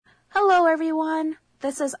everyone.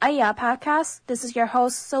 This is AIYAH podcast. This is your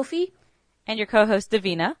host, Sophie. And your co-host,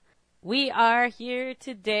 Davina. We are here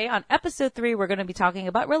today on episode 3. We're going to be talking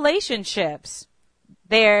about relationships.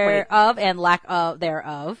 Thereof and lack of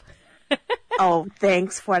thereof. Oh,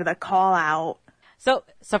 thanks for the call out. So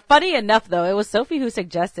funny enough, though, it was Sophie who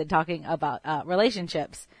suggested talking about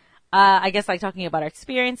relationships. I guess like talking about our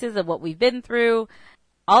experiences and what we've been through.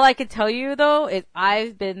 All I can tell you, though, is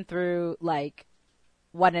I've been through like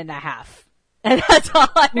 1.5. And that's all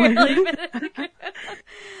I've really been through.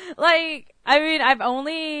 Like, I mean, I've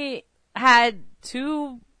only had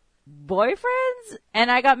 2 boyfriends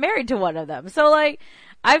and I got married to one of them. So like,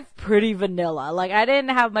 I'm pretty vanilla. Like, I didn't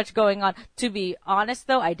have much going on. To be honest,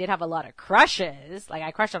 though, I did have a lot of crushes. Like,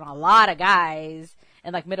 I crushed on a lot of guys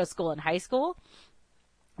in like middle school and high school.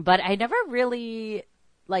 But I never really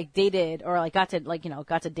like dated or like got to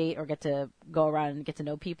date or get to go around and get to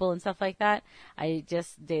know people and stuff like that. I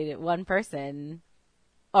just dated one person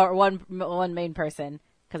or one main person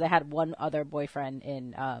because I had one other boyfriend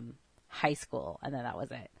in high school and then that was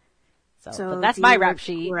it. So but that's my rap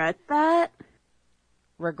sheet. Regret that?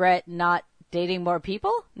 Regret not dating more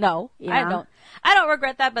people? No, yeah. I don't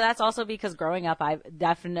regret that, but that's also because growing up, I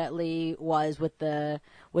definitely was with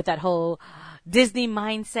that whole Disney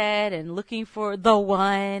mindset and looking for the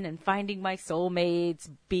one and finding my soulmates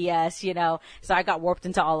BS, you know, so I got warped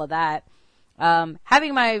into all of that.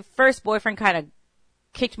 Having my first boyfriend kind of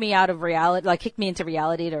kicked me out of reality, like kicked me into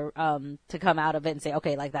reality to come out of it and say,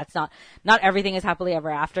 okay, like that's not everything is happily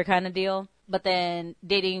ever after kind of deal. But then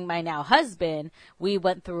dating my now husband, we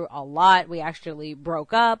went through a lot. We actually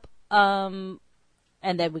broke up. And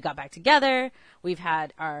then we got back together. We've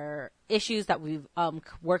had our issues that we've,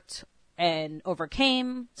 worked and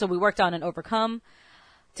overcame. So we worked on and overcome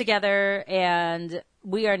together. And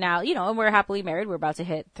we are now, you know, and we're happily married. We're about to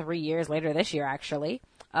hit 3 years later this year, actually.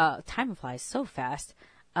 Time flies so fast.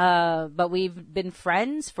 But we've been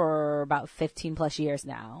friends for about 15 plus years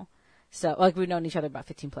now. So like we've known each other about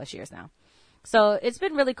 15 plus years now. So it's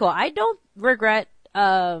been really cool. I don't regret,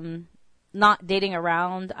 not dating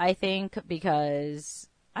around, I think, because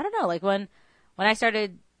I don't know, like when I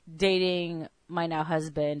started dating my now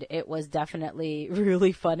husband, it was definitely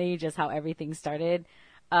really funny just how everything started.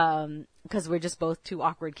 'Cause we're just both 2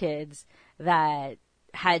 awkward kids that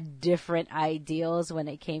had different ideals when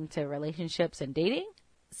it came to relationships and dating.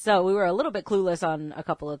 So we were a little bit clueless on a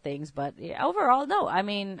couple of things, but yeah, overall, no. I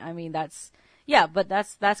mean, that's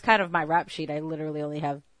kind of my rap sheet. I literally only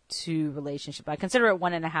have 2 relationships. I consider it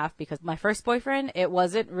 1.5 because my first boyfriend, it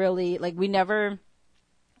wasn't really like we never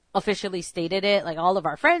officially stated it. Like all of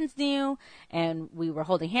our friends knew and we were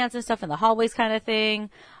holding hands and stuff in the hallways kind of thing.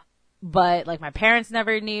 But like my parents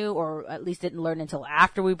never knew or at least didn't learn until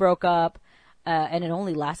after we broke up. And it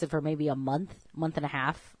only lasted for maybe a month and a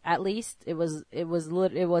half at least. It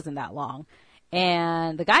wasn't that long.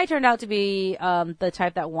 And the guy turned out to be the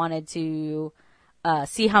type that wanted to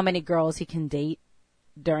see how many girls he can date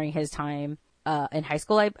during his time in high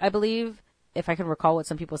school, I believe, if I can recall what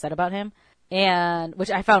some people said about him. And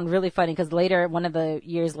which I found really funny because later, one of the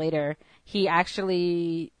years later, he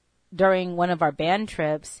actually, during one of our band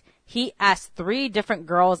trips, he asked 3 different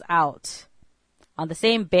girls out on the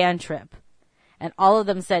same band trip. And all of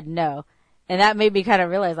them said no. And that made me kind of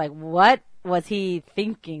realize, like, what was he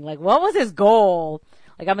thinking? Like, what was his goal?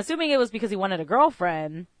 Like, I'm assuming it was because he wanted a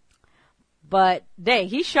girlfriend. But, dang,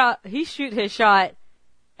 he shoot his shot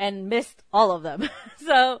and missed all of them.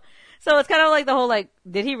 So it's kind of like the whole, like,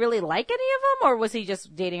 did he really like any of them? Or was he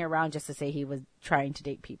just dating around just to say he was trying to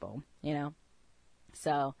date people, you know?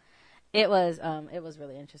 So, it was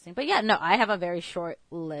really interesting. But yeah, no, I have a very short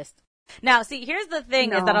list. Now, see, here's the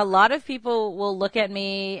thing is that a lot of people will look at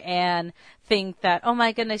me and think that, oh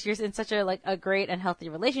my goodness, you're in such a great and healthy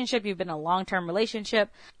relationship. You've been in a long-term relationship.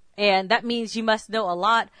 And that means you must know a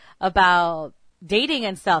lot about dating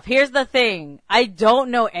and stuff. Here's the thing. I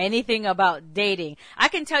don't know anything about dating. I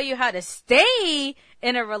can tell you how to stay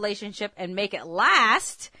in a relationship and make it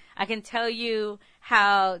last. I can tell you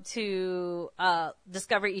how to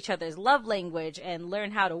discover each other's love language and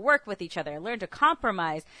learn how to work with each other, learn to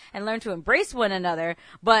compromise and learn to embrace one another.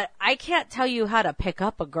 But I can't tell you how to pick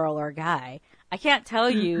up a girl or a guy. I can't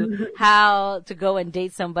tell you how to go and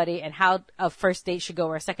date somebody and how a first date should go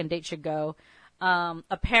or a second date should go.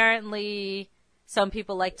 Apparently some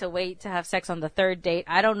people like to wait to have sex on the 3rd date.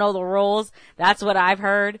 I don't know the rules. That's what I've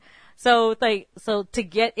heard. So to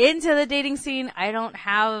get into the dating scene, I don't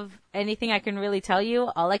have anything I can really tell you.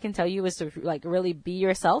 All I can tell you is to like really be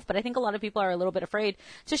yourself. But I think a lot of people are a little bit afraid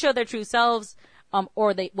to show their true selves,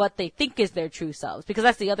 or what they think is their true selves. Because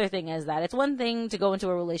that's the other thing is that it's one thing to go into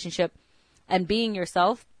a relationship and being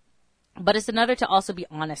yourself. But it's another to also be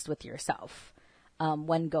honest with yourself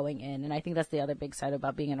when going in. And I think that's the other big side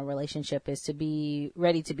about being in a relationship, is to be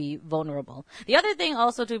ready to be vulnerable. The other thing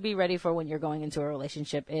also to be ready for when you're going into a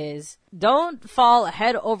relationship is don't fall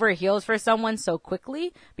head over heels for someone so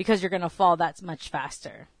quickly, because you're going to fall that much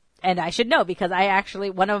faster. And I should know, because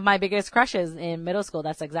one of my biggest crushes in middle school,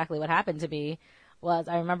 that's exactly what happened to me, was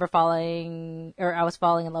I remember I was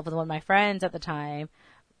falling in love with one of my friends at the time.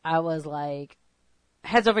 I was like,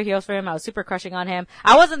 heads over heels for him. I was super crushing on him.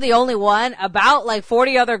 I wasn't the only one. About like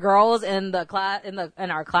 40 other girls in the class,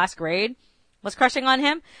 in our class grade was crushing on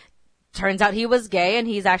him. Turns out he was gay, and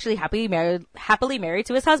he's actually happily married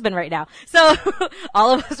to his husband right now. So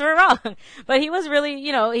all of us were wrong. But he was really,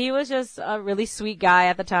 he was just a really sweet guy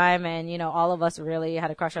at the time, and all of us really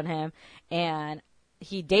had a crush on him. And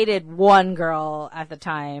he dated one girl at the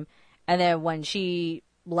time, and then when she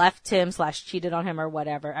left him / cheated on him or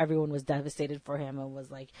whatever, everyone was devastated for him and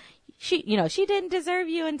was like, she didn't deserve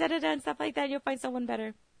you and da-da-da and stuff like that. You'll find someone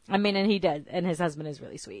better. I mean, and he did, and his husband is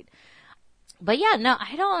really sweet. But yeah, no,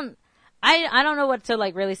 I don't know what to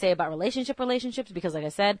like really say about relationships, because like I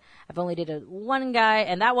said, I've only dated one guy,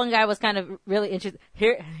 and that one guy was kind of really interesting.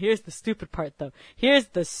 Here's the stupid part though. Here's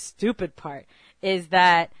the stupid part is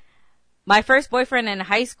that my first boyfriend in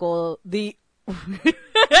high school,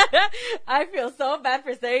 I feel so bad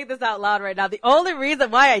for saying this out loud right now. The only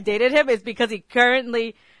reason why I dated him is because he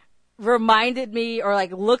currently reminded me, or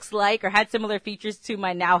like looks like, or had similar features to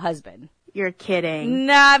my now husband. You're kidding.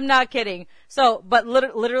 Nah, I'm not kidding. So, but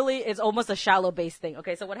literally it's almost a shallow base thing.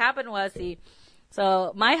 Okay, so what happened was,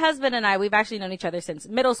 so my husband and I, we've actually known each other since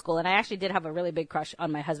middle school, and I actually did have a really big crush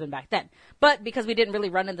on my husband back then. But because we didn't really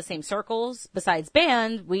run in the same circles besides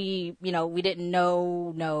band, we didn't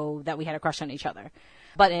know that we had a crush on each other.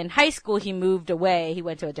 But in high school, he moved away. He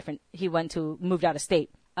moved out of state.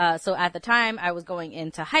 So at the time I was going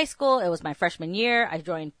into high school, it was my freshman year. I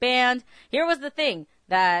joined band. Here was the thing,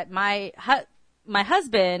 that my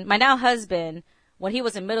now husband, when he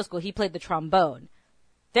was in middle school, he played the trombone.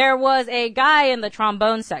 There was a guy in the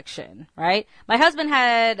trombone section, right? My husband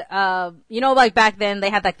had, like back then they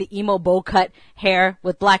had like the emo bowl cut hair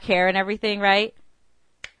with black hair and everything, right?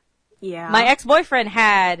 Yeah. My ex-boyfriend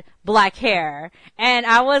had black hair, and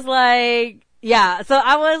I was like, yeah. So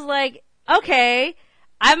I was like, okay,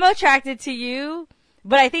 I'm attracted to you,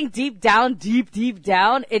 but I think deep down,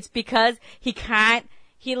 it's because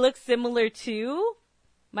he looks similar to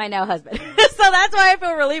my now husband. So that's why I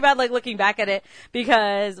feel really bad, like looking back at it,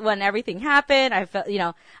 because when everything happened, I felt,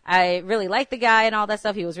 I really liked the guy and all that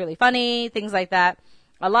stuff. He was really funny, things like that.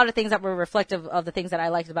 A lot of things that were reflective of the things that I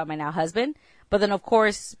liked about my now husband. But then of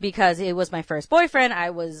course, because it was my first boyfriend,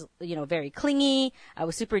 I was, very clingy. I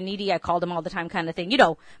was super needy. I called him all the time kind of thing,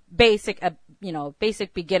 basic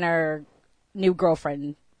beginner new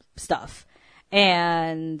girlfriend stuff.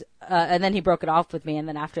 And then he broke it off with me. And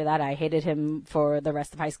then after that, I hated him for the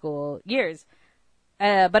rest of high school years.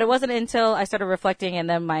 But it wasn't until I started reflecting, and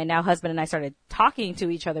then my now husband and I started talking to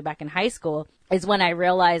each other back in high school, is when I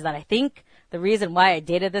realized that I think the reason why I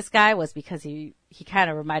dated this guy was because he kind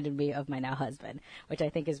of reminded me of my now husband, which I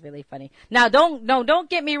think is really funny. Now, don't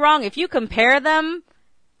get me wrong. If you compare them,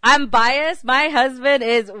 I'm biased. My husband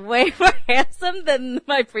is way more handsome than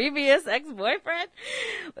my previous ex-boyfriend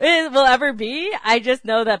will ever be. I just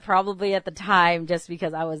know that probably at the time, just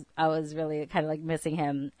because I was really kind of like missing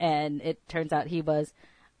him, and it turns out he was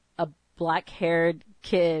a black-haired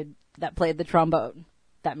kid that played the trombone.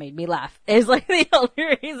 That made me laugh. Is like the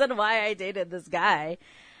only reason why I dated this guy.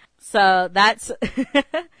 So that's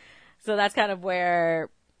kind of where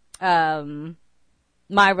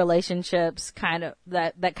my relationships kind of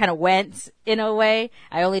that kind of went in a way.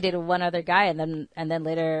 I only dated one other guy, and then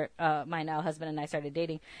later my now husband and I started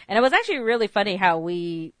dating. And it was actually really funny how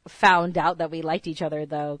we found out that we liked each other,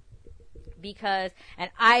 though, because,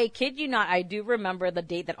 and I kid you not, I do remember the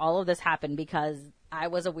date that all of this happened, because I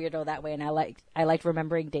was a weirdo that way, and I liked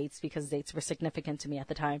remembering dates because dates were significant to me at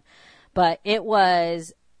the time. But it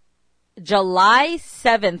was July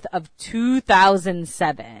 7th of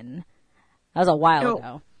 2007. That was a while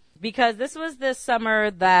ago. Because this was the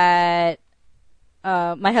summer that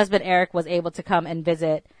my husband Eric was able to come and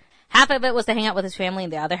visit. Half of it was to hang out with his family,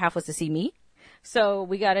 and the other half was to see me. So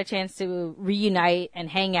we got a chance to reunite and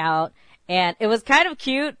hang out, and it was kind of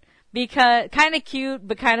cute, but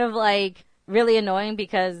kind of like really annoying,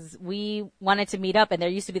 because we wanted to meet up, and there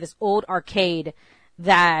used to be this old arcade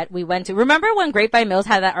that we went to. Remember when Grapevine Mills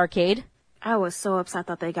had that arcade? I was so upset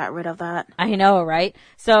that they got rid of that. I know, right?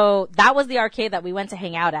 So that was the arcade that we went to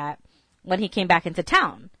hang out at when he came back into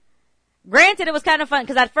town. Granted, it was kind of fun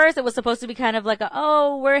because at first it was supposed to be kind of like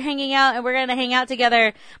we're hanging out and we're going to hang out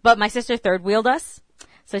together. But my sister third wheeled us.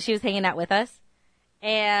 So she was hanging out with us.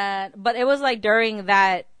 But it was like during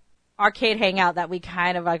that arcade hangout that we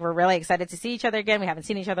kind of like were really excited to see each other again. We haven't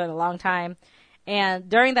seen each other in a long time. And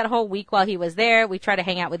during that whole week while he was there, we tried to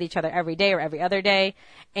hang out with each other every day or every other day.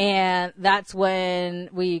 And that's when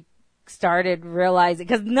we started realizing,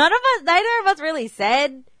 because neither of us really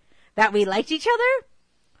said that we liked each other.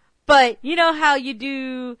 But you know how you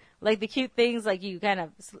do like the cute things, like you kind of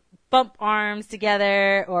bump arms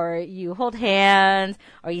together or you hold hands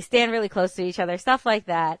or you stand really close to each other, stuff like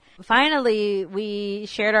that. Finally, we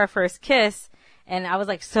shared our first kiss and I was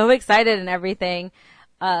like so excited and everything.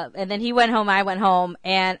 And then he went home, I went home,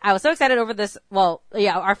 and I was so excited over this,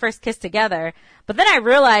 our first kiss together. But then I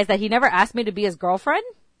realized that he never asked me to be his girlfriend.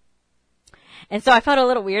 And so I felt a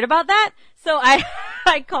little weird about that. So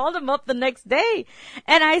I called him up the next day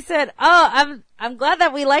and I said, I'm glad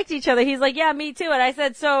that we liked each other. He's like, yeah, me too. And I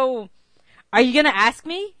said, so are you going to ask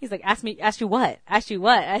me? He's like, ask you what? Ask you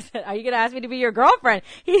what? I said, are you going to ask me to be your girlfriend?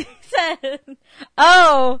 He said,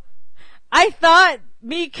 oh, I thought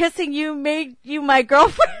me kissing you made you my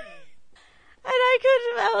girlfriend. And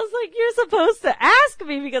I was like, you're supposed to ask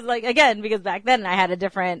me because back then I had a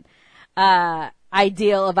different,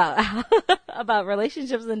 ideal about, about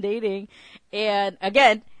relationships and dating. And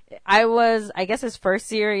again, I was, I guess his first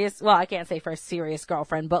serious, I can't say first serious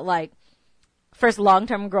girlfriend, but like first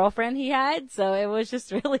long-term girlfriend he had. So it was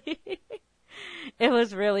just really, it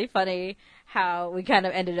was really funny how we kind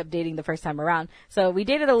of ended up dating the first time around. So we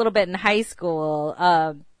dated a little bit in high school.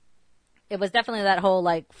 It was definitely that whole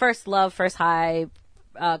like first love, first high,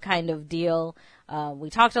 kind of deal. We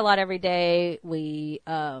talked a lot every day. This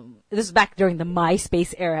was back during the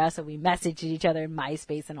MySpace era, so we messaged each other in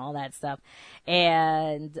MySpace and all that stuff.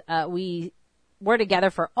 And, we were together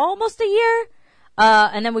for almost a year.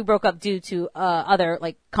 And then we broke up due to, other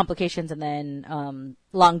like complications and then,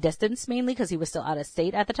 long distance mainly because he was still out of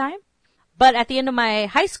state at the time. But at the end of my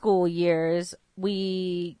high school years,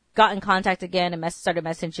 we got in contact again and started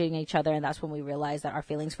messaging each other. And that's when we realized that our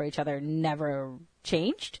feelings for each other never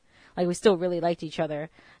changed. Like we still really liked each other.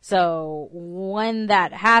 So when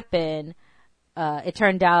that happened, it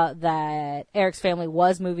turned out that Eric's family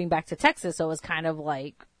was moving back to Texas. So it was kind of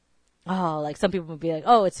like, like some people would be like,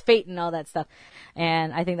 oh, it's fate and all that stuff.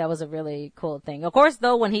 And I think that was a really cool thing. Of course,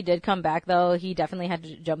 though, when he did come back, though, he definitely had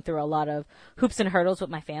to jump through a lot of hoops and hurdles with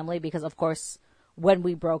my family because, of course, when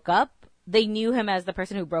we broke up, they knew him as the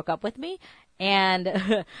person who broke up with me.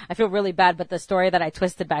 And I feel really bad, but the story that I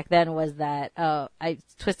twisted back then was that, I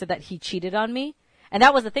twisted that he cheated on me. And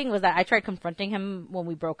that was the thing, was that I tried confronting him when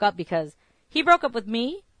we broke up because he broke up with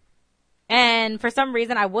me. And for some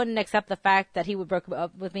reason, I wouldn't accept the fact that he would break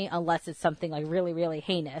up with me unless it's something like really, really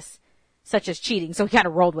heinous, such as cheating. So he kind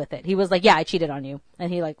of rolled with it. He was like, yeah, I cheated on you.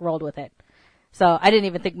 And he like rolled with it. So I didn't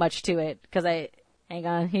even think much to it because hang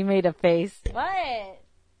on, he made a face. What?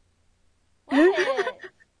 What?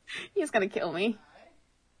 He's gonna kill me.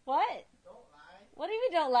 What? Don't lie. What do you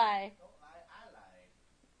mean don't lie? Don't lie,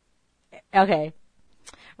 I lied. Okay.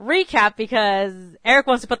 Recap, because Eric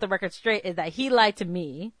wants to put the record straight, is that he lied to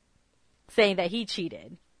me, saying that he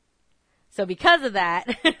cheated. So because of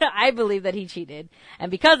that, I believe that he cheated.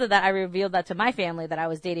 And because of that, I revealed that to my family that I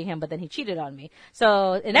was dating him, but then he cheated on me.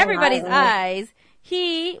 So in everybody's eyes,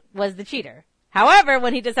 he was the cheater. However,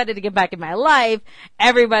 when he decided to get back in my life,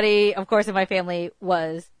 everybody, of course, in my family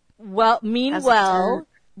was, mean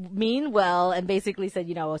well, and basically said,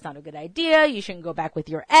 it's not a good idea. You shouldn't go back with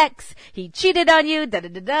your ex. He cheated on you,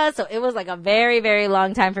 da-da-da-da. So it was like a very, very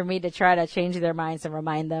long time for me to try to change their minds and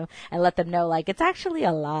remind them and let them know, like, it's actually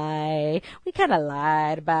a lie. We kind of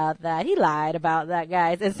lied about that. He lied about that,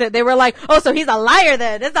 guys. And so they were like, oh, so he's a liar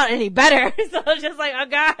then. It's not any better. So I was just like, oh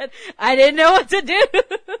God, I didn't know what to do.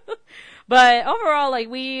 But overall, like,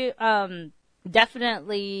 we,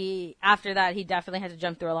 definitely, after that, he definitely had to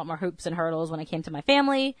jump through a lot more hoops and hurdles when it came to my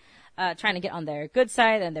family, trying to get on their good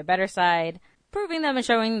side and their better side, proving them and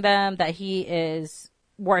showing them that he is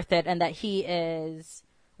worth it and that he is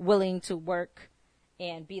willing to work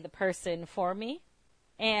and be the person for me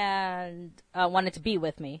and wanted to be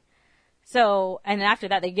with me. So, and after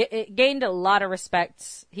that, it gained a lot of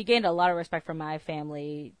respect. He gained a lot of respect from my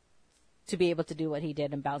family to be able to do what he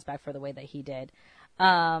did and bounce back for the way that he did.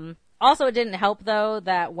 Also, it didn't help, though,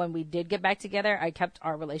 that when we did get back together, I kept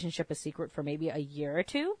our relationship a secret for maybe a year or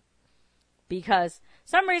two because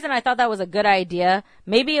some reason I thought that was a good idea.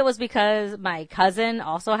 Maybe it was because my cousin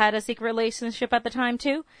also had a secret relationship at the time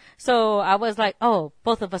too. So I was like, oh,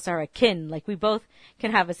 both of us are akin. Like we both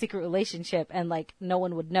can have a secret relationship and like no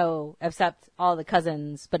one would know except all the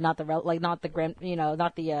cousins, but not the, not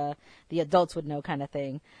the the adults would know kind of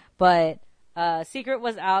thing. But, secret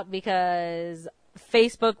was out because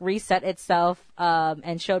Facebook reset itself,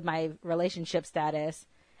 and showed my relationship status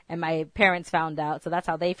and my parents found out. So that's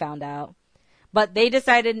how they found out. But they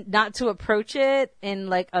decided not to approach it in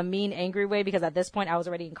like a mean, angry way because at this point I was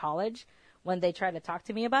already in college when they tried to talk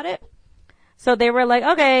to me about it. So they were like,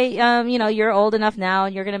 okay, you're old enough now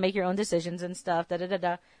and you're going to make your own decisions and stuff, da da da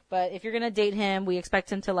da. But if you're going to date him, we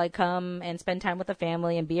expect him to like come and spend time with the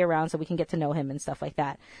family and be around so we can get to know him and stuff like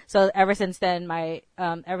that. So ever since then,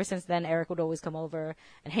 Eric would always come over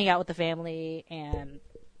and hang out with the family and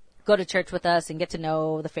go to church with us and get to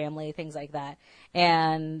know the family, things like that.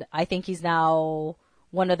 And I think he's now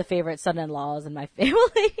one of the favorite son-in-laws in my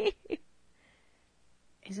family.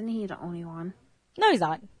 Isn't he the only one? No, he's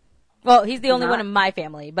not. Well, he's the only one in my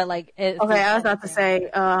family, but like... Okay, I was about to say,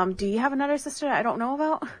 do you have another sister I don't know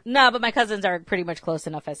about? No, but my cousins are pretty much close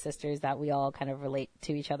enough as sisters that we all kind of relate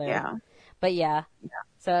to each other. Yeah. But yeah.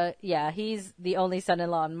 So, yeah, he's the only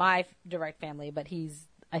son-in-law in my direct family, but he's,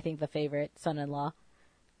 I think, the favorite son-in-law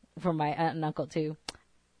for my aunt and uncle too,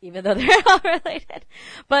 even though they're all related.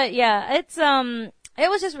 But yeah, it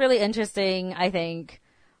was just really interesting, I think,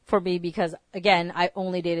 for me because again, I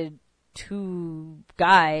only dated 2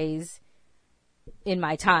 guys in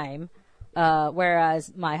my time,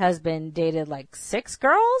 whereas my husband dated like 6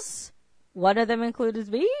 girls. One of them included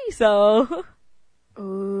me, so.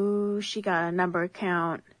 Ooh, she got a number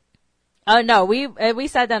count. Oh no, we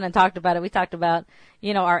sat down and talked about it. We talked about,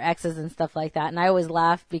 our exes and stuff like that. And I always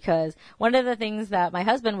laugh because one of the things that my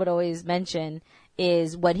husband would always mention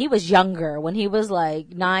is when he was younger, when he was like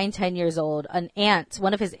 9, 10 years old,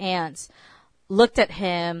 one of his aunts looked at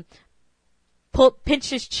him, pinched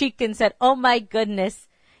his cheek and said, "Oh my goodness,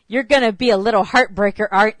 you're gonna be a little heartbreaker,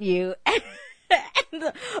 aren't you?" And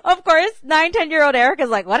of course, 9, 10-year-old Eric is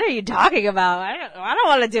like, "What are you talking about? I don't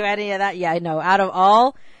want to do any of that." Yeah, I know. Out of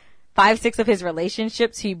all 5, 6 of his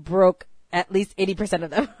relationships, he broke at least 80% of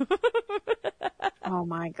them. Oh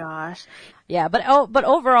my gosh. Yeah, but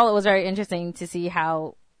overall it was very interesting to see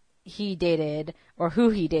how he dated or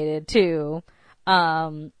who he dated too.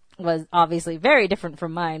 Was obviously very different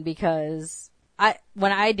from mine because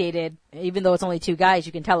when I dated, even though it's only 2 guys,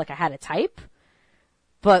 you can tell like I had a type.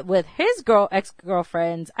 But with his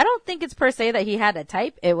ex-girlfriends, I don't think it's per se that he had a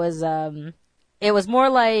type. It was more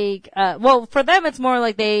like, for them, it's more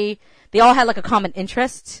like they all had like a common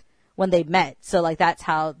interest when they met. So like that's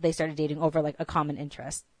how they started dating, over like a common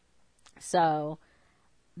interest. So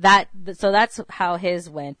that's how his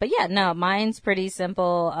went. But yeah, no, mine's pretty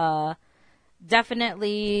simple.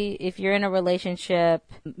 Definitely if you're in a relationship,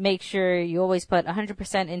 make sure you always put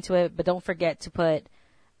 100% into it, but don't forget to put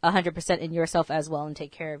 100% in yourself as well and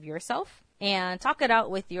take care of yourself. And talk it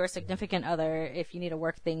out with your significant other if you need to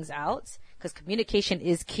work things out, because communication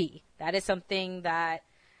is key. That is something that,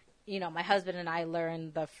 my husband and I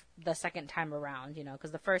learned the second time around,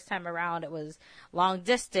 because the first time around it was long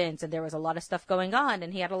distance and there was a lot of stuff going on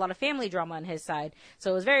and he had a lot of family drama on his side.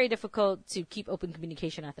 So it was very difficult to keep open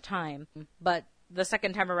communication at the time. But the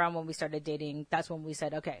second time around when we started dating, that's when we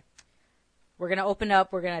said, okay, we're going to open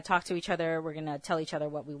up, we're going to talk to each other, we're going to tell each other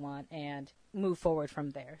what we want and move forward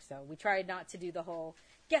from there. So we tried not to do the whole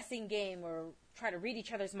guessing game or try to read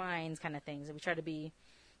each other's minds kind of things. And we try to be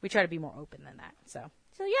more open than that. So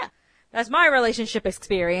yeah, that's my relationship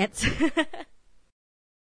experience.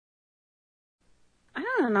 I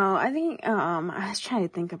don't know. I think, I was trying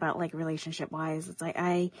to think about like relationship wise. It's like,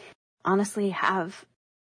 I honestly I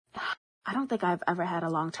don't think I've ever had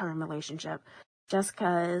a long-term relationship just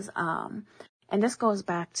cause, and this goes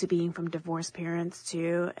back to being from divorced parents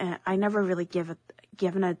too. And I never really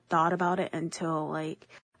given a thought about it until like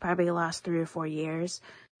probably the last 3 or 4 years.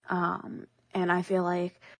 And I feel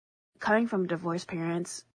like coming from divorced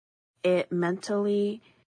parents, it mentally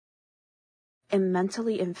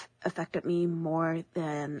affected me more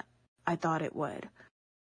than I thought it would.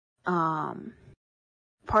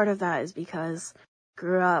 Part of that is because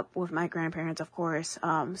grew up with my grandparents, of course,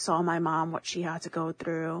 saw my mom, what she had to go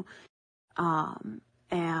through.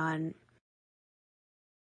 And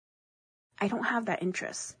I don't have that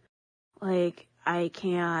interest. Like, I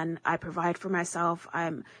provide for myself.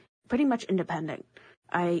 I'm pretty much independent.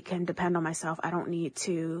 I can depend on myself. I don't need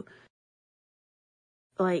to,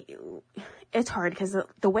 like, it's hard because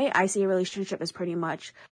the way I see a relationship is pretty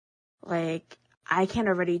much like I can't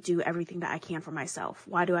already do everything that I can for myself.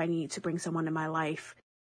 Why do I need to bring someone in my life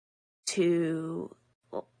to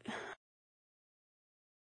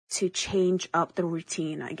change up the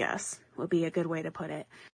routine, I guess, would be a good way to put it.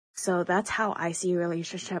 So that's how I see a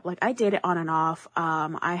relationship. Like, I dated on and off.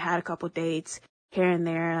 I had a couple dates here and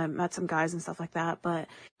there. I met some guys and stuff like that, but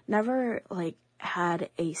never, like, had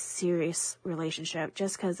a serious relationship,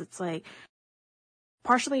 just because it's like,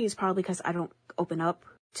 partially it's probably because I don't open up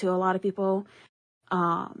to a lot of people.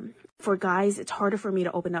 For guys, it's harder for me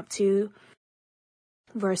to open up to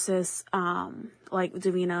versus, like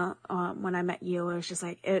Davina, when I met you, it was just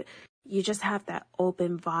like, you just have that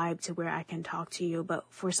open vibe to where I can talk to you. But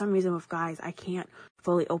for some reason with guys, I can't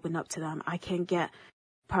fully open up to them. I can get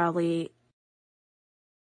probably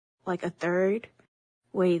like a third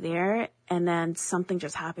way there, and then something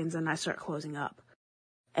just happens and I start closing up.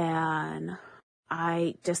 And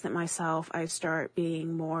I distance myself. I start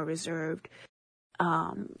being more reserved.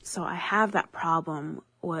 So I have that problem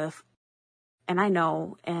with, and I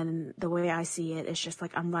know, and the way I see it, it's just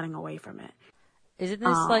like I'm running away from it. Isn't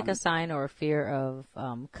this like a sign or a fear of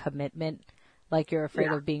commitment? Like you're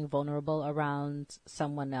afraid of being vulnerable around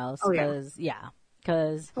someone else? Because,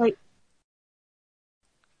 like,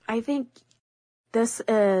 I think this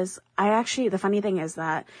is, the funny thing is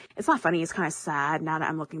that, it's not funny, it's kind of sad now that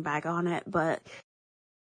I'm looking back on it, but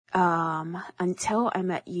until I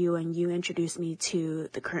met you and you introduced me to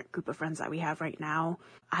the current group of friends that we have right now,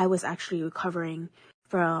 I was actually recovering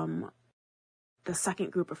from the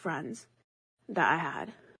second group of friends that I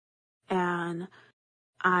had. And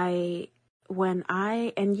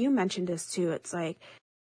and you mentioned this too, it's like,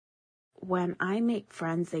 when I make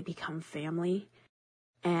friends, they become family,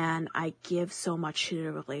 and I give so much to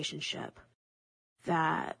the relationship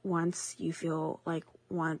that once I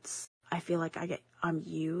feel like I'm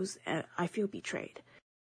used, and I feel betrayed.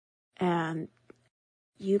 And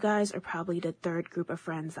you guys are probably the third group of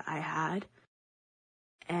friends that I had.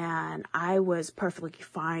 And I was perfectly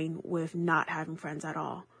fine with not having friends at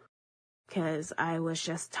all. Because I was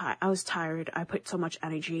just I was tired. I put so much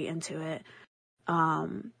energy into it.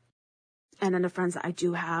 And then the friends that I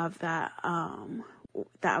do have that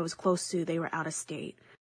I was close to, they were out of state.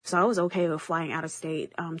 So I was okay with flying out of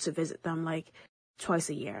state to visit them like twice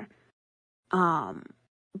a year.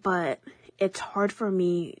 But it's hard for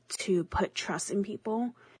me to put trust in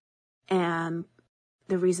people. And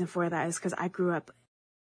the reason for that is because I grew up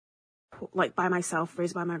like by myself,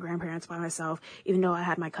 raised by my grandparents, by myself. Even though I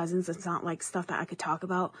had my cousins, it's not like stuff that I could talk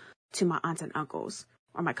about to my aunts and uncles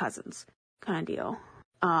or my cousins kind of deal.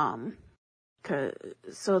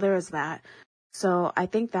 So there was that. So I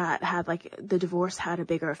think that had the divorce had a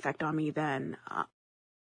bigger effect on me than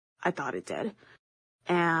I thought it did.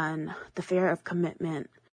 And the fear of commitment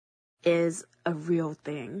is a real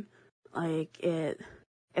thing. Like,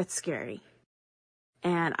 it's scary.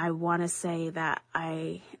 And I want to say that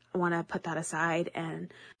I want to put that aside,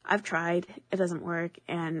 and I've tried. It doesn't work.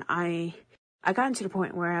 And I got to the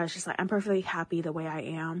point where I was just like, I'm perfectly happy the way I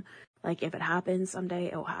am. Like, if it happens someday,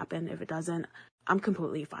 it will happen. If it doesn't, I'm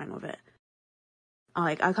completely fine with it.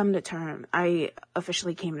 Like, I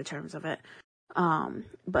officially came to terms of it.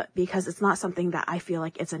 But because it's not something that I feel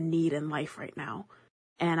like it's a need in life right now.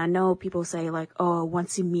 And I know people say like, oh,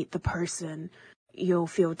 once you meet the person, you'll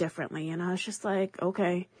feel differently. And I was just like,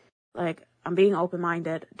 okay, like, I'm being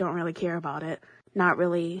open-minded, don't really care about it, not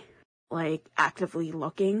really like actively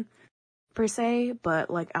looking per se, but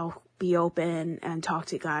like I'll be open and talk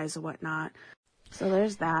to guys or whatnot. So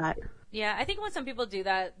there's that. Yeah, I think when some people do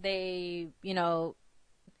that, they, you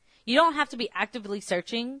don't have to be actively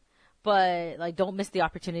searching, but like don't miss the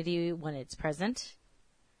opportunity when it's present.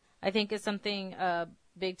 I think is something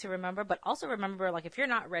big to remember, but also remember, like, if you're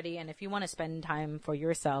not ready and if you want to spend time for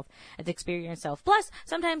yourself and to experience yourself, plus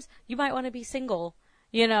sometimes you might want to be single,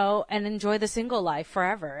 and enjoy the single life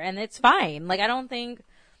forever, and it's fine. Like, I don't think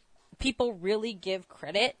people really give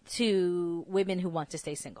credit to women who want to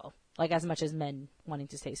stay single, like as much as men wanting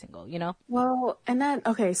to stay single, Well, and then,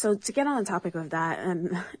 okay, so to get on the topic of that,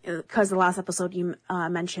 and because the last episode you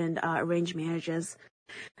mentioned arranged marriages,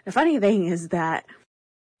 the funny thing is that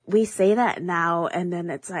we say that now, and then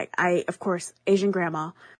it's like, of course, Asian grandma,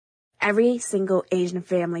 every single Asian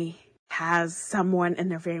family has someone in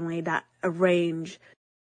their family that arrange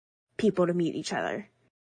people to meet each other.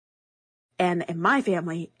 And in my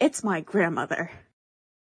family, it's my grandmother.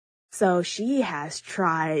 So she has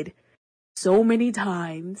tried so many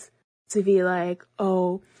times to be like,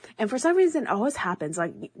 oh, and for some reason it always happens,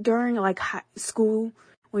 like during like school,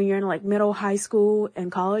 when you're in like middle, high school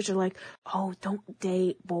and college, they're like, oh, don't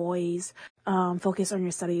date boys, focus on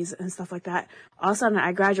your studies and stuff like that. All of a sudden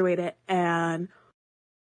I graduated and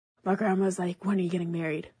my grandma's like, when are you getting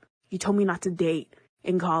married? You told me not to date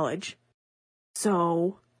in college.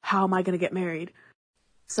 So how am I going to get married?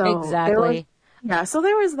 So exactly. So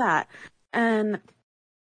there was that. And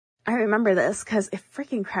I remember this because it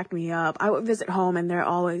freaking cracked me up. I would visit home and they're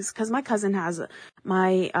always, because my cousin has,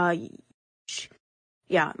 my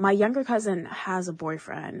younger cousin has a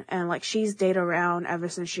boyfriend, and like she's dated around ever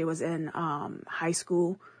since she was in high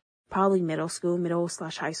school, probably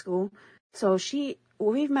middle/high school. So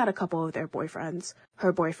we've met a couple of her boyfriends,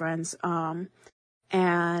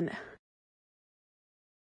 and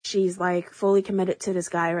she's like fully committed to this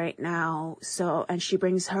guy right now. So, and she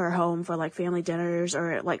brings her home for like family dinners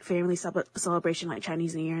or like family celebration, like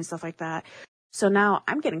Chinese New Year and stuff like that. So now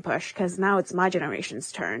I'm getting pushed because now it's my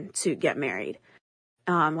generation's turn to get married,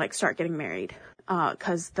 start getting married.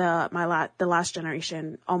 Cause the last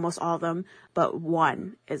generation, almost all of them, but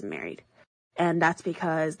one is married. And that's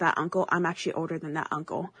because that uncle, I'm actually older than that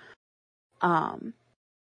uncle.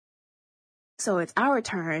 So it's our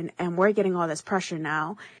turn and we're getting all this pressure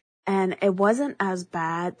now. And it wasn't as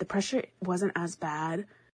bad. The pressure wasn't as bad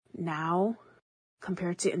now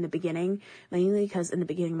compared to in the beginning, mainly because in the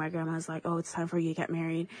beginning, my grandma was like, oh, it's time for you to get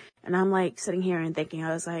married. And I'm like sitting here and thinking,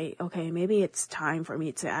 I was like, okay, maybe it's time for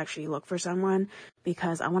me to actually look for someone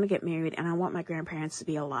because I want to get married and I want my grandparents to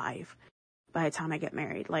be alive by the time I get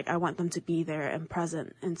married. Like, I want them to be there and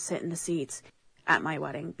present and sit in the seats at my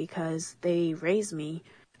wedding because they raised me.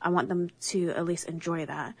 I want them to at least enjoy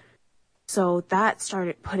that. So that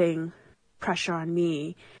started putting pressure on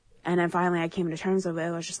me. And then finally I came to terms with it.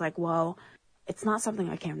 I was just like, well, it's not something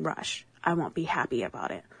I can rush. I won't be happy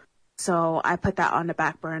about it. So I put that on the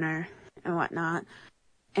back burner and whatnot.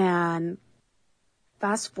 And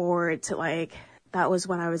fast forward to like, that was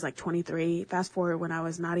when I was like 23. Fast forward when I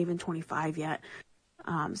was not even 25 yet.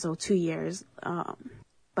 So 2 years.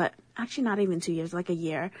 But actually not even 2 years, like a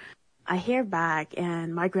year. I hear back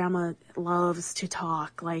and my grandma loves to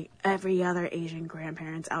talk, like every other Asian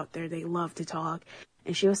grandparents out there, they love to talk.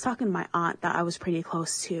 And she was talking to my aunt that I was pretty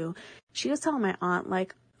close to. She was telling my aunt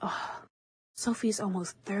like, oh, Sophie's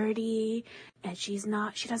almost 30 and she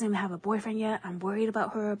doesn't even have a boyfriend yet. I'm worried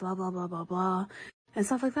about her, blah, blah, blah, blah, blah, and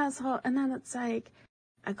stuff like that. So, and then it's like,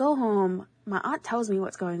 I go home, my aunt tells me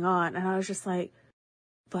what's going on. And I was just like,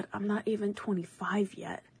 but I'm not even 25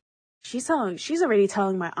 yet. She's already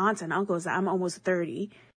telling my aunts and uncles that I'm almost 30.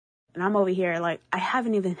 And I'm over here like, I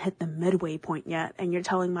haven't even hit the midway point yet. And you're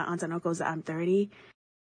telling my aunts and uncles that I'm 30.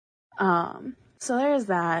 So there's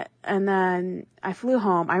that. And then I flew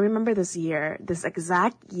home. I remember this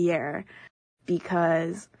exact year,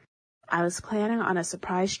 because I was planning on a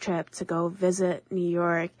surprise trip to go visit New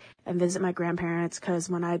York and visit my grandparents. Cause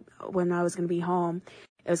when I was going to be home,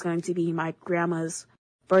 it was going to be my grandma's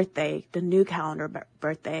birthday, the new calendar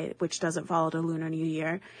birthday, which doesn't follow the Lunar New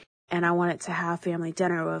Year. And I wanted to have family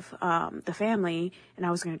dinner with the family, and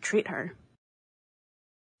I was going to treat her.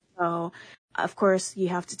 So, of course, you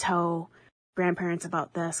have to tell grandparents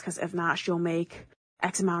about this, because if not, she'll make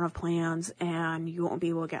X amount of plans, and you won't be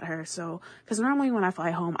able to get her. So, because normally when I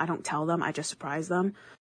fly home, I don't tell them, I just surprise them.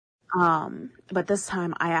 But this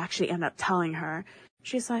time, I actually end up telling her.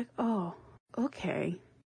 She's like, oh, okay.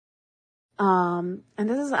 And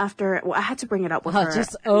this is after, I had to bring it up with her.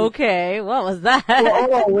 Just okay. What was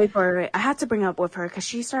that? Wait for it. I had to bring it up with her because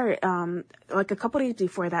she started, like a couple days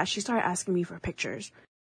before that, she started asking me for pictures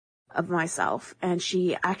of myself. And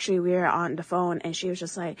we were on the phone and she was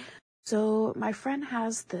just like, so my friend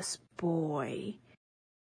has this boy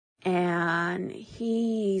and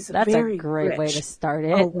That's very a great rich. way to start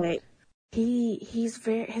it. Oh, wait. His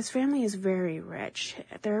family is very rich.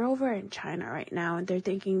 They're over in China right now and they're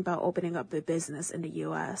thinking about opening up a business in the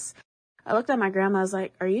US. I looked at my grandma, I was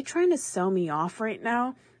like, are you trying to sell me off right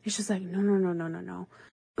now? And she's like, no.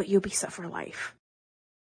 But you'll be set for life.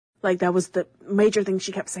 Like that was the major thing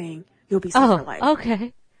she kept saying. You'll be set for life.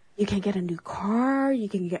 Okay. You can get a new car, you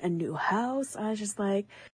can get a new house. I was just like,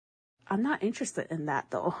 I'm not interested in that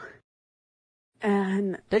though.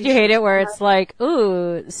 And did you hate it where it's like,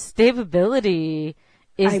 ooh, stability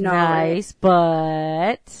is nice,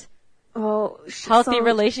 right? But healthy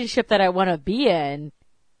relationship that I want to be in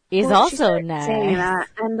is also nice. Saying that.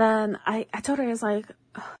 And then I told her, I was like,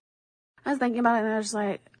 I was thinking about it and I was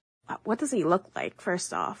like, what does he look like,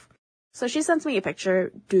 first off? So she sends me a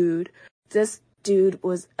picture, dude. This dude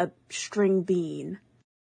was a string bean.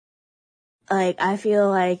 Like, I feel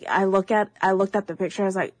like I looked at the picture, I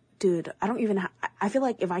was like, dude, I feel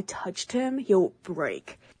like if I touched him, he'll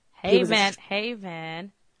break. Hey,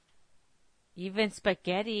 man. Even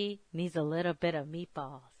spaghetti needs a little bit of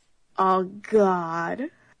meatballs. Oh, God.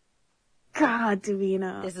 God,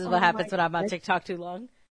 Davina. This is Oh what my happens when I'm on God. TikTok too long.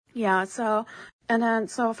 Yeah, so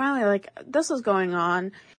finally, like, this was going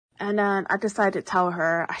on, and then I decided to tell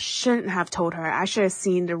her. I shouldn't have told her. I should have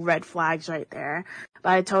seen the red flags right there. But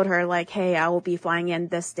I told her, like, hey, I will be flying in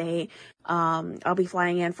this date. I'll be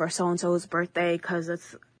flying in for so-and-so's birthday, cause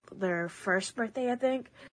it's their first birthday, I think.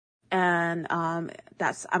 And, I'm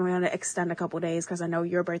gonna extend a couple days, cause I know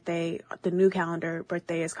your birthday, the new calendar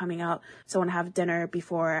birthday is coming up. So I wanna have dinner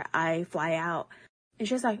before I fly out. And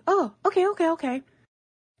she's like, oh, okay.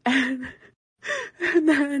 And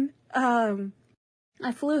then,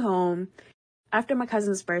 I flew home after my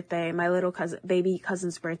cousin's birthday, my little baby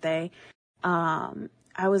cousin's birthday.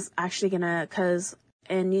 I was actually cause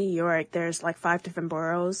in New York, there's like 5 different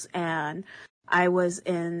boroughs, and I was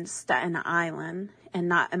in Staten Island and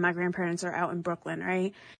my grandparents are out in Brooklyn,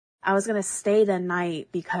 right? I was gonna stay the night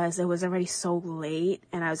because it was already so late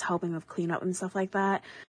and I was helping with cleanup and stuff like that,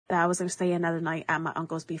 that I was gonna stay another night at my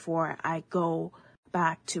uncle's before I go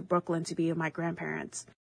back to Brooklyn to be with my grandparents.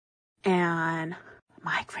 And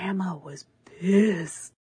my grandma was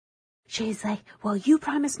pissed. She's like, well, you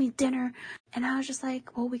promised me dinner. And I was just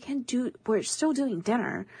like, well, we're still doing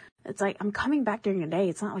dinner. It's like, I'm coming back during the day.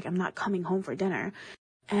 It's not like I'm not coming home for dinner.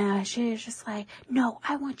 And she was just like, no,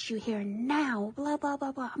 I want you here now. Blah, blah,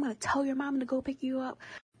 blah, blah. I'm going to tell your mom to go pick you up.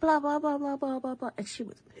 Blah, blah, blah, blah, blah, blah, blah. And she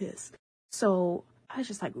was pissed. So I was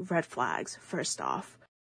just like, red flags, first off.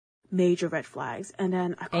 Major red flags. And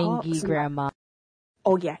then I called Angie grandma.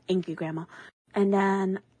 Oh yeah, angry grandma. And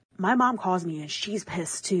then my mom calls me and she's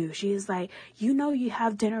pissed too. She's like, you know you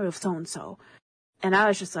have dinner with so-and-so. And I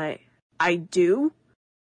was just like, I do?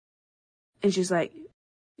 And she's like,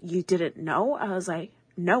 you didn't know? I was like,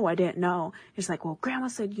 no, I didn't know. She's like, well, grandma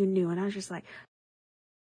said you knew. And I was just like,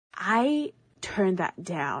 I turned that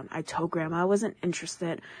down. I told grandma I wasn't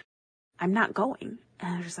interested. I'm not going.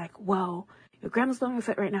 And I was just like, well, your grandma's throwing a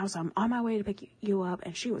fit right now, so I'm on my way to pick you up.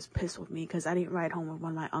 And she was pissed with me because I didn't ride home with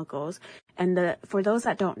one of my uncles. And for those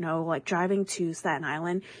that don't know, like driving to Staten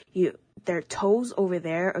Island, their tolls over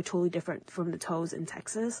there are totally different from the tolls in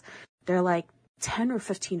Texas. They're like $10 or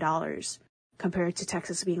 $15 compared to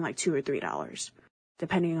Texas being like $2 or $3,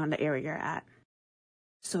 depending on the area you're at.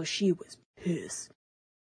 So she was pissed.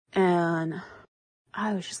 And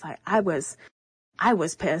I was just like, I was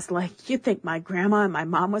pissed. Like, you think my grandma and my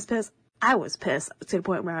mom was pissed? I was pissed to the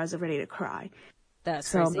point where I was ready to cry.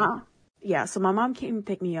 That's crazy. So my mom came to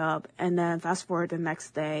pick me up, and then fast forward the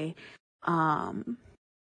next day,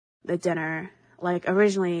 the dinner, like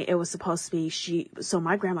originally it was supposed to be so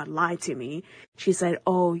my grandma lied to me. She said,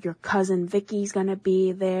 oh, your cousin Vicky's gonna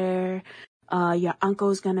be there. Your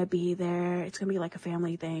uncle's gonna be there. It's gonna be like a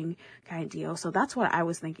family thing kind of deal. So that's what I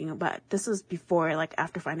was thinking. But this is before, like,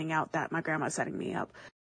 after finding out that my grandma's setting me up.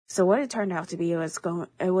 So what it turned out to be,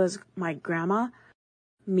 it was my grandma,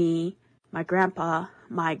 me, my grandpa,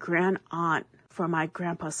 my grand aunt from my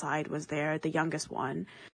grandpa's side was there, the youngest one.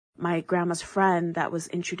 My grandma's friend that was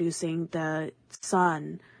introducing the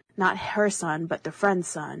son, not her son, but the friend's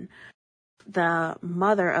son, the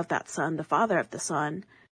mother of that son, the father of the son.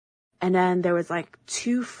 And then there was like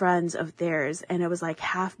 2 friends of theirs, and it was like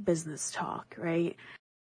half business talk, right?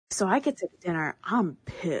 So I get to dinner, I'm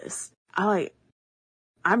pissed.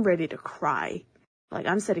 I'm ready to cry. Like,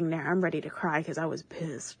 I'm sitting there, I'm ready to cry because I was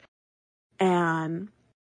pissed. And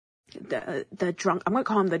the drunk, I'm gonna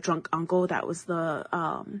call him the drunk uncle, that was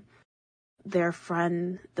their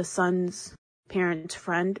friend, the son's parents'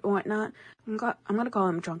 friend or whatnot. I'm gonna call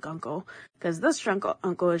him drunk uncle, because this drunk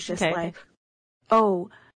uncle is just like,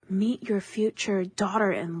 oh, meet your future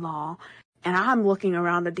daughter-in-law. And I'm looking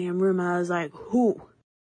around the damn room and I was like, who?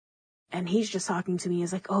 And he's just talking to me.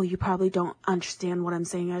 He's like, oh, you probably don't understand what I'm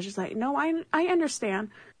saying. I was just like, no, I understand.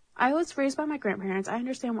 I was raised by my grandparents. I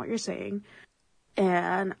understand what you're saying.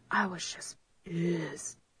 And I was just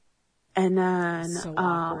pissed. And then, so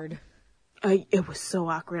awkward. It was so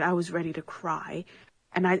awkward. I was ready to cry.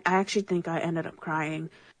 And I actually think I ended up crying.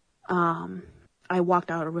 I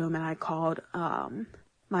walked out of the room and I called,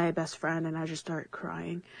 my best friend, and I just started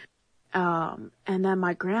crying. And then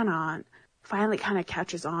my grandaunt finally kind of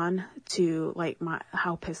catches on to like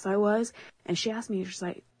how pissed I was, and she asked me, she's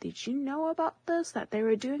like, did you know about this, that they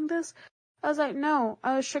were doing this? I was like, no,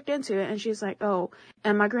 I was tricked into it. And she's like, oh,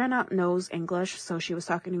 and my grandaunt knows English, so she was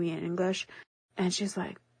talking to me in English, and she's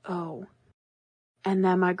like, oh. And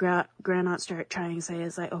then my grandaunt started trying to say,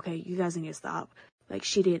 is like, okay, you guys need to stop. Like,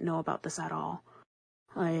 she didn't know about this at all.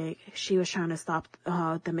 Like, she was trying to stop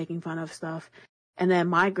the making fun of stuff. And then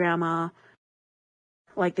my grandma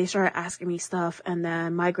Like, they started asking me stuff, and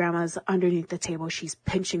then my grandma's underneath the table. She's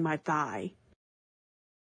pinching my thigh.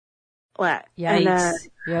 Like, and then Yikes.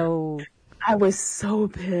 Yo. I was so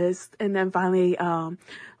pissed. And then finally,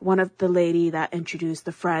 one of the lady that introduced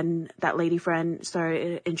that lady friend started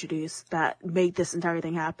to introduce that made this entire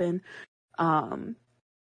thing happen.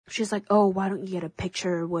 She's like, oh, why don't you get a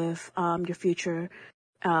picture with, your future,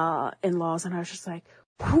 in-laws? And I was just like,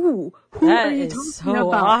 who That are you is talking so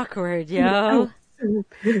about? awkward, Dude, I yo. was so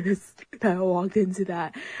pissed that I walked into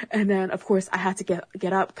that. And then, of course, I had to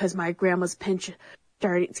get up because my grandma's pinch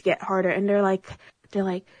started to get harder. And they're like,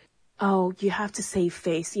 oh, you have to save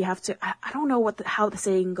face. You have to, I don't know how the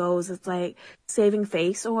saying goes. It's like saving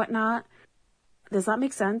face or whatnot. Does that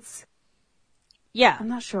make sense? Yeah. I'm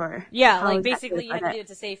not sure. Yeah, how like exactly basically you have to that- do it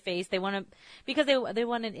to save face. They want to, because they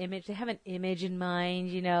want an image. They have an image in mind,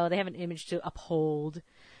 you know. They have an image to uphold.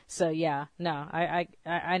 So yeah, no,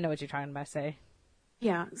 I know what you're trying to say.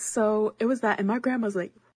 Yeah, so it was that, and my grandma's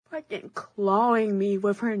like fucking clawing me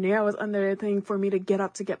with her nails under the thing for me to get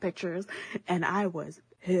up to get pictures, and I was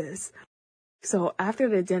pissed. So after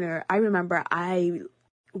the dinner, I remember I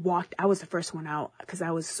was the first one out because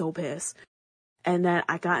I was so pissed. And then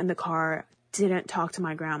I got in the car, didn't talk to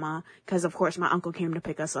my grandma because of course my uncle came to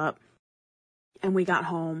pick us up. And we got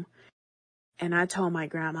home and I told my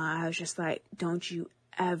grandma, I was just like, don't you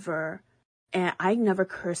ever, and I never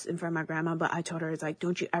cursed in front of my grandma, but I told her, it's like,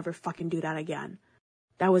 don't you ever fucking do that again.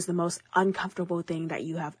 That was the most uncomfortable thing that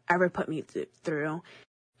you have ever put me through.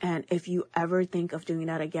 And if you ever think of doing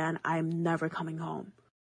that again, I'm never coming home.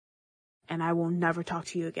 And I will never talk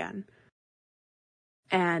to you again.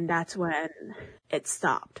 And that's when it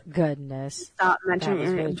stopped. Goodness. Stopped mentioning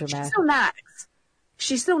That was very it. dramatic.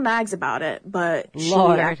 She still nags about it, but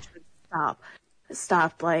Lord. she actually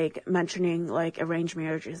stopped like mentioning like arranged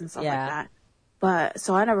marriages and stuff like that. But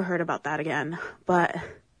so I never heard about that again. But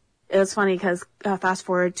it was funny because fast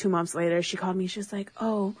forward 2 months later, she called me. She's like,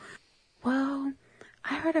 "Oh, well,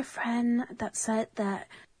 I heard a friend that said that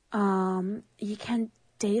you can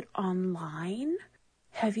date online.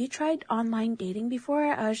 Have you tried online dating before?"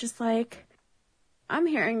 I was just like, I'm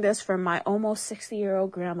hearing this from my almost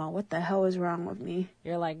 60-year-old grandma. What the hell is wrong with me?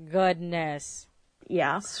 You're like, goodness.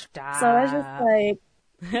 Yeah. Stop. So I was just like,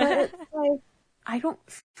 but it's like, I don't,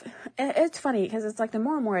 it's funny because it's like the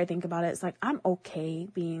more and more I think about it, it's like, I'm okay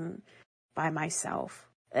being by myself.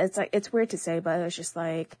 It's like, it's weird to say, but it's just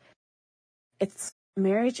like,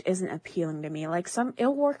 marriage isn't appealing to me. Like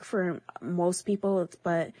it'll work for most people,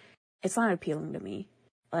 but it's not appealing to me.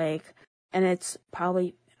 Like, and it's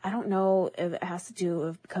probably, I don't know if it has to do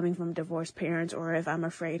with coming from divorced parents or if I'm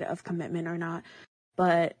afraid of commitment or not,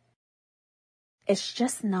 but it's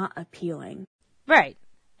just not appealing. Right.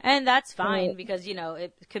 And that's fine because, you know,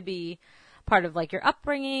 it could be part of like your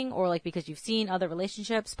upbringing or like because you've seen other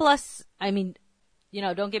relationships. Plus, I mean, you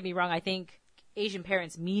know, don't get me wrong. I think Asian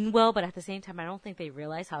parents mean well, but at the same time, I don't think they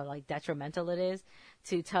realize how like detrimental it is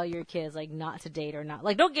to tell your kids like not to date or not.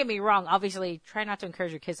 Like, don't get me wrong. Obviously, try not to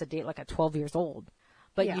encourage your kids to date like at 12 years old,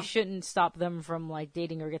 but you shouldn't stop them from like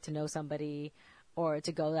dating or get to know somebody or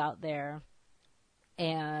to go out there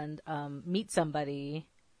and meet somebody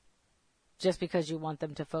just because you want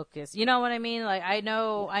them to focus. You know what I mean? Like, I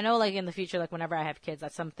know like in the future, like whenever I have kids,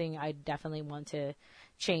 that's something I definitely want to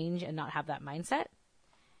change and not have that mindset.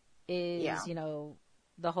 You know,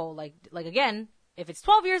 the whole like again, if it's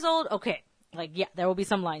 12 years old, okay, like yeah, there will be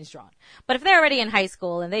some lines drawn. But if they're already in high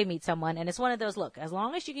school and they meet someone and it's one of those, look, as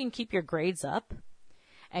long as you can keep your grades up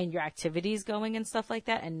and your activities going and stuff like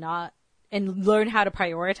that, and learn how to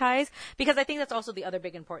prioritize, because I think that's also the other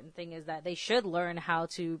big important thing is that they should learn how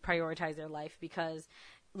to prioritize their life, because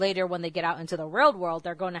later when they get out into the real world,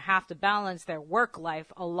 they're going to have to balance their work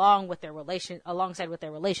life alongside with their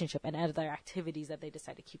relationship and other activities that they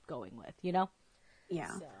decide to keep going with, you know?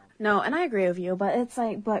 Yeah. So. No, and I agree with you, but it's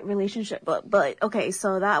like, okay,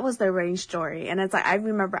 so that was the arranged story. And it's like, I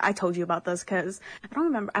remember I told you about this because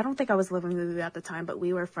I don't think I was living with you at the time, but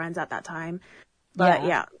we were friends at that time. But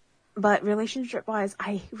yeah. But relationship wise,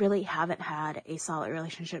 I really haven't had a solid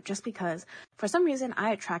relationship just because for some reason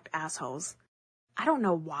I attract assholes. I don't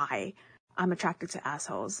know why I'm attracted to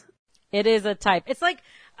assholes. It is a type. It's like,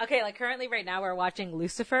 okay, like currently right now we're watching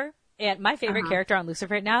Lucifer, and my favorite character on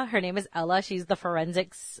Lucifer right now, her name is Ella. She's the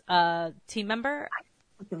forensics team member.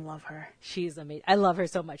 I fucking love her. She's amazing. I love her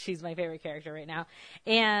so much. She's my favorite character right now.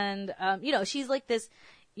 And, you know, she's like this,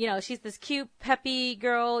 you know, she's this cute, peppy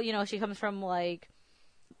girl. You know, she comes from like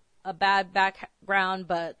a bad background,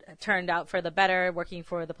 but turned out for the better, working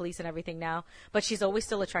for the police and everything now. But she's always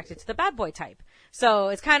still attracted to the bad boy type. So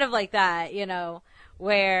it's kind of like that, you know,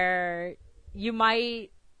 where you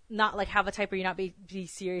might not like have a type where you're not be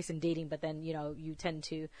serious in dating, but then, you know, you tend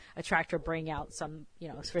to attract or bring out some, you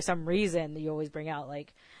know, for some reason you always bring out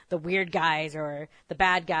like the weird guys or the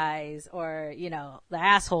bad guys or, you know, the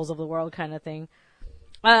assholes of the world kind of thing.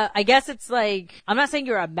 I guess it's like, I'm not saying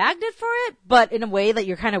you're a magnet for it, but in a way that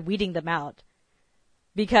you're kind of weeding them out.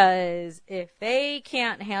 Because if they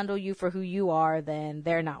can't handle you for who you are, then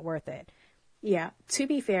they're not worth it. Yeah. To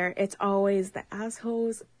be fair, it's always the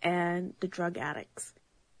assholes and the drug addicts.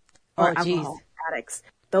 Or alcohol addicts.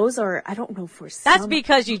 Those are, I don't know, for some. That's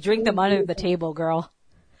because you drink them under the table, girl.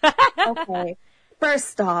 Okay.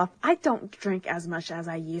 First off, I don't drink as much as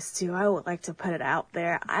I used to. I would like to put it out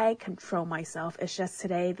there. I control myself. It's just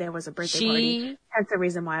today there was a birthday party. That's the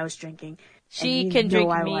reason why I was drinking. She can drink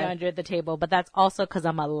me under the table, but that's also because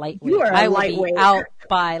I'm a lightweight. You are a lightweight. Would be out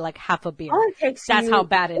by like half a beer. That's how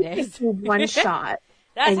bad it is. Takes you one shot.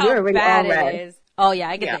 That's how bad it is. Oh yeah,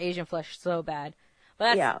 I get the Asian flush so bad.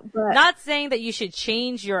 But that's not saying that you should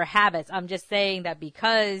change your habits. I'm just saying that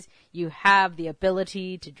because you have the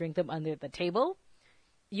ability to drink them under the table,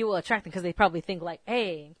 you will attract them because they probably think like,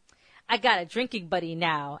 hey, I got a drinking buddy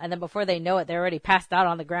now. And then before they know it, they're already passed out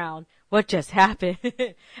on the ground. What just happened?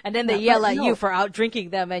 And then they yell at you for out drinking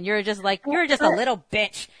them. And you're just like, you're just a little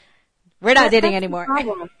bitch. We're not dating anymore.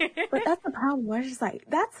 But that's the problem. We're just like,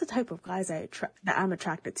 that's the type of guys that I'm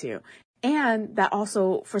attracted to. And that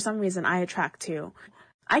also, for some reason, I attract to.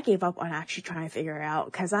 I gave up on actually trying to figure it out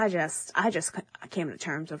because I just came to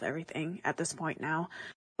terms with everything at this point now.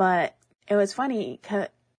 But it was funny because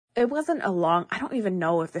it wasn't a long, I don't even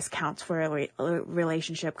know if this counts for a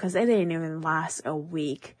relationship because it didn't even last a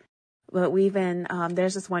week. But we've been,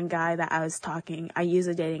 there's this one guy that I was talking, I use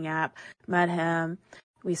a dating app, met him.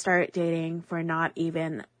 We started dating for not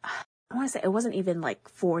even, I want to say it wasn't even like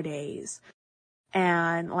 4 days.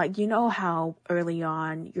 And like, you know how early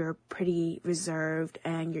on you're pretty reserved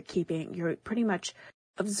and you're pretty much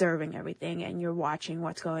observing everything and you're watching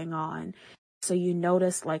what's going on. So you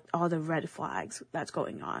notice like all the red flags that's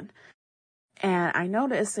going on. And I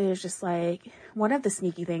noticed it was just like one of the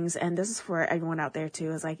sneaky things, and this is for everyone out there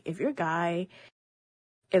too, is like if you're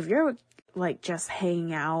like just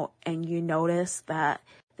hanging out and you notice that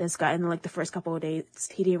this guy in like the first couple of days,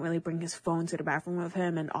 he didn't really bring his phone to the bathroom with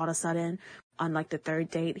him, and all of a sudden on like the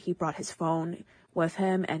third date, he brought his phone with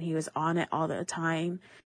him and he was on it all the time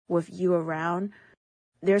with you around.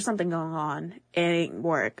 There's something going on. It ain't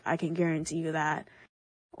work. I can guarantee you that.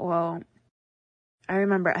 Well, I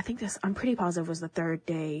remember, I'm pretty positive it was the third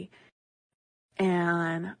day.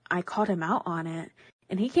 And I called him out on it.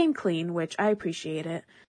 And he came clean, which I appreciate it.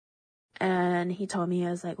 And he told me,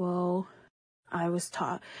 I was like, well, I was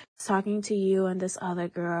talking to you and this other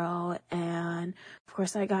girl. And of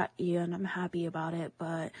course I got you and I'm happy about it.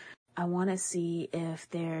 But I want to see if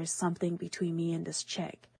there's something between me and this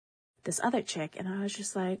other chick. And I was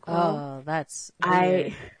just like, well, oh, that's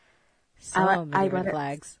weird. Many red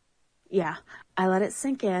flags. Yeah, I let it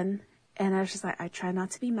sink in, and I was just like, I try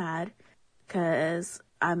not to be mad, because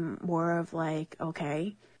I'm more of like,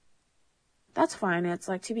 okay, that's fine. It's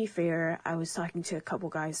like, to be fair, I was talking to a couple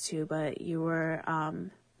guys too, but you were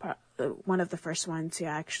one of the first ones to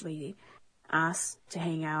actually ask to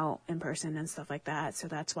hang out in person and stuff like that, so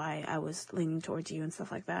that's why I was leaning towards you and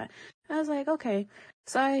stuff like that. And I was like, okay.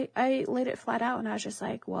 So I laid it flat out, and I was just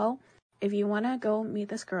like, well, if you want to go meet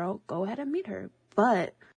this girl, go ahead and meet her,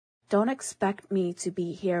 but don't expect me to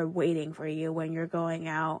be here waiting for you when you're going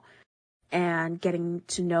out and getting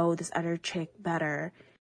to know this other chick better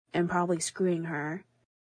and probably screwing her.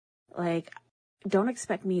 Like, don't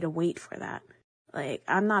expect me to wait for that. Like,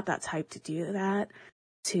 I'm not that type to do that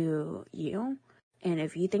to you. And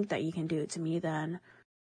if you think that you can do it to me, then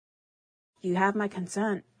you have my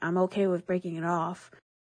consent. I'm okay with breaking it off.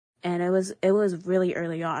 And it was really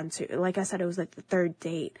early on too. Like I said, it was like the third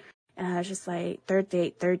date. And I was just like, third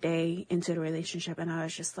day into the relationship. And I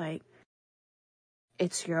was just like,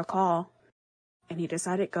 it's your call. And he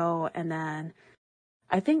decided to go. And then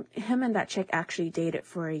I think him and that chick actually dated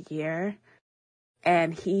for a year.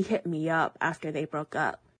 And he hit me up after they broke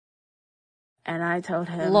up. And I told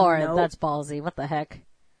him, Lord, nope. That's ballsy. What the heck?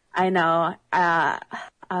 I know. I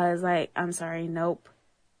was like, I'm sorry, nope.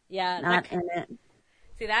 Yeah. Not in it.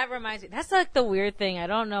 See, that reminds me. That's like the weird thing. I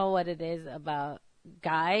don't know what it is about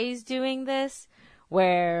guys doing this,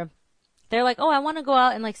 where they're like, oh, I want to go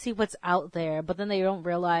out and like see what's out there, but then they don't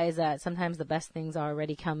realize that sometimes the best things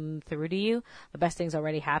already come through to you. The best things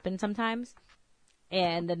already happen sometimes,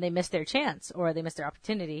 and then they miss their chance or they miss their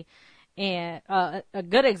opportunity. And a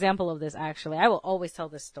good example of this, actually, I will always tell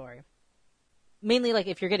this story. mainly like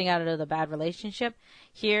if you're getting out of the bad relationship,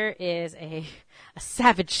 here is a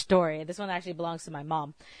savage story. This one actually belongs to my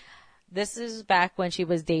mom. This is back when she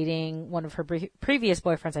was dating one of her previous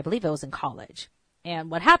boyfriends. I believe it was in college.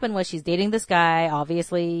 And what happened was she's dating this guy.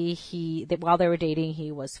 Obviously, while they were dating,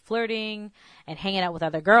 he was flirting and hanging out with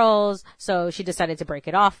other girls. So she decided to break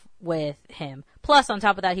it off with him. Plus, on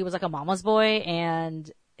top of that, he was like a mama's boy,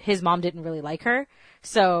 and his mom didn't really like her.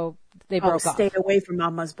 So they broke off. Stay away from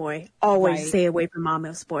mama's boy. Always Right. stay away from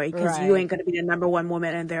mama's boy, because you ain't going to be the number one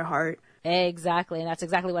woman in their heart. Exactly. And that's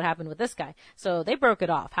exactly what happened with this guy. So they broke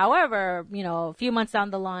it off. However, a few months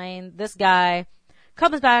down the line, this guy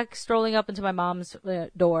comes back strolling up into my mom's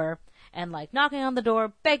door and like knocking on the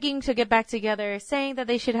door, begging to get back together, saying that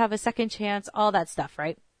they should have a second chance, all that stuff,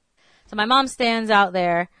 right? So my mom stands out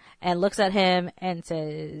there and looks at him and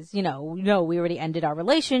says, no, we already ended our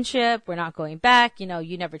relationship. We're not going back. You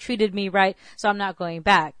never treated me right, so I'm not going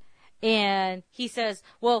back. And he says,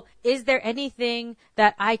 well, is there anything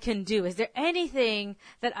that I can do? Is there anything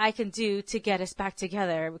that I can do to get us back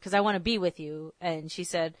together? Because I want to be with you. And she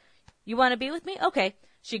said, you want to be with me? Okay.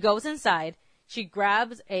 She goes inside. She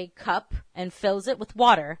grabs a cup and fills it with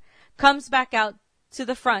water, comes back out to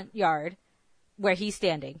the front yard where he's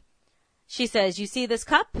standing. She says, you see this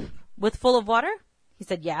cup full of water? He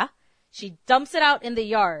said, yeah. She dumps it out in the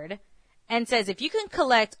yard and says, if you can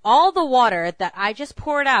collect all the water that I just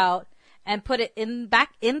poured out and put it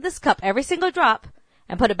back in this cup, every single drop,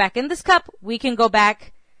 and put it back in this cup, we can go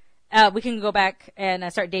back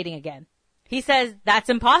and start dating again. He says, that's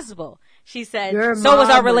impossible. She said, so was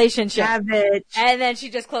our relationship. Savage. And then she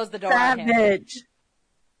just closed the door on him. Savage.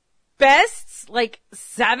 Best,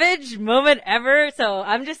 savage moment ever. So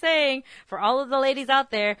I'm just saying, for all of the ladies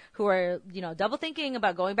out there who are, double thinking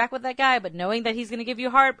about going back with that guy, but knowing that he's going to give you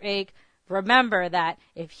heartbreak, remember that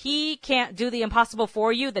if he can't do the impossible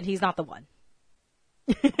for you, then he's not the one.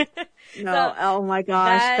 No, So, oh my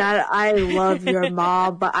gosh, I love your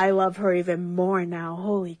mom, but I love her even more now.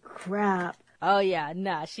 Holy crap. Oh yeah,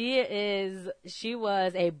 nah, she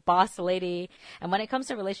was a boss lady. And when it comes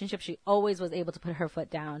to relationships, she always was able to put her foot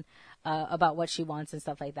down, about what she wants and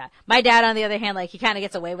stuff like that. My dad, on the other hand, he kind of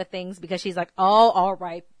gets away with things because she's like, oh, all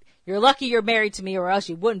right, you're lucky you're married to me or else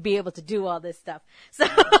you wouldn't be able to do all this stuff. So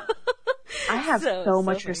I have so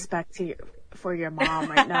much respect for your mom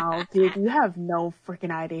right now. Dude, you have no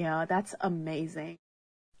freaking idea. That's amazing.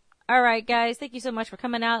 All right, guys, thank you so much for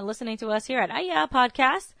coming out and listening to us here at AIYAH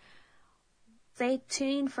Podcast. Stay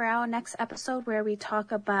tuned for our next episode where we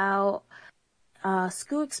talk about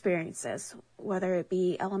school experiences, whether it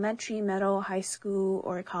be elementary, middle, high school,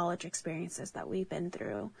 or college experiences that we've been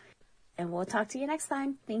through. And we'll talk to you next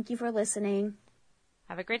time. Thank you for listening.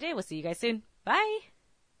 Have a great day. We'll see you guys soon. Bye.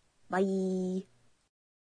 Bye.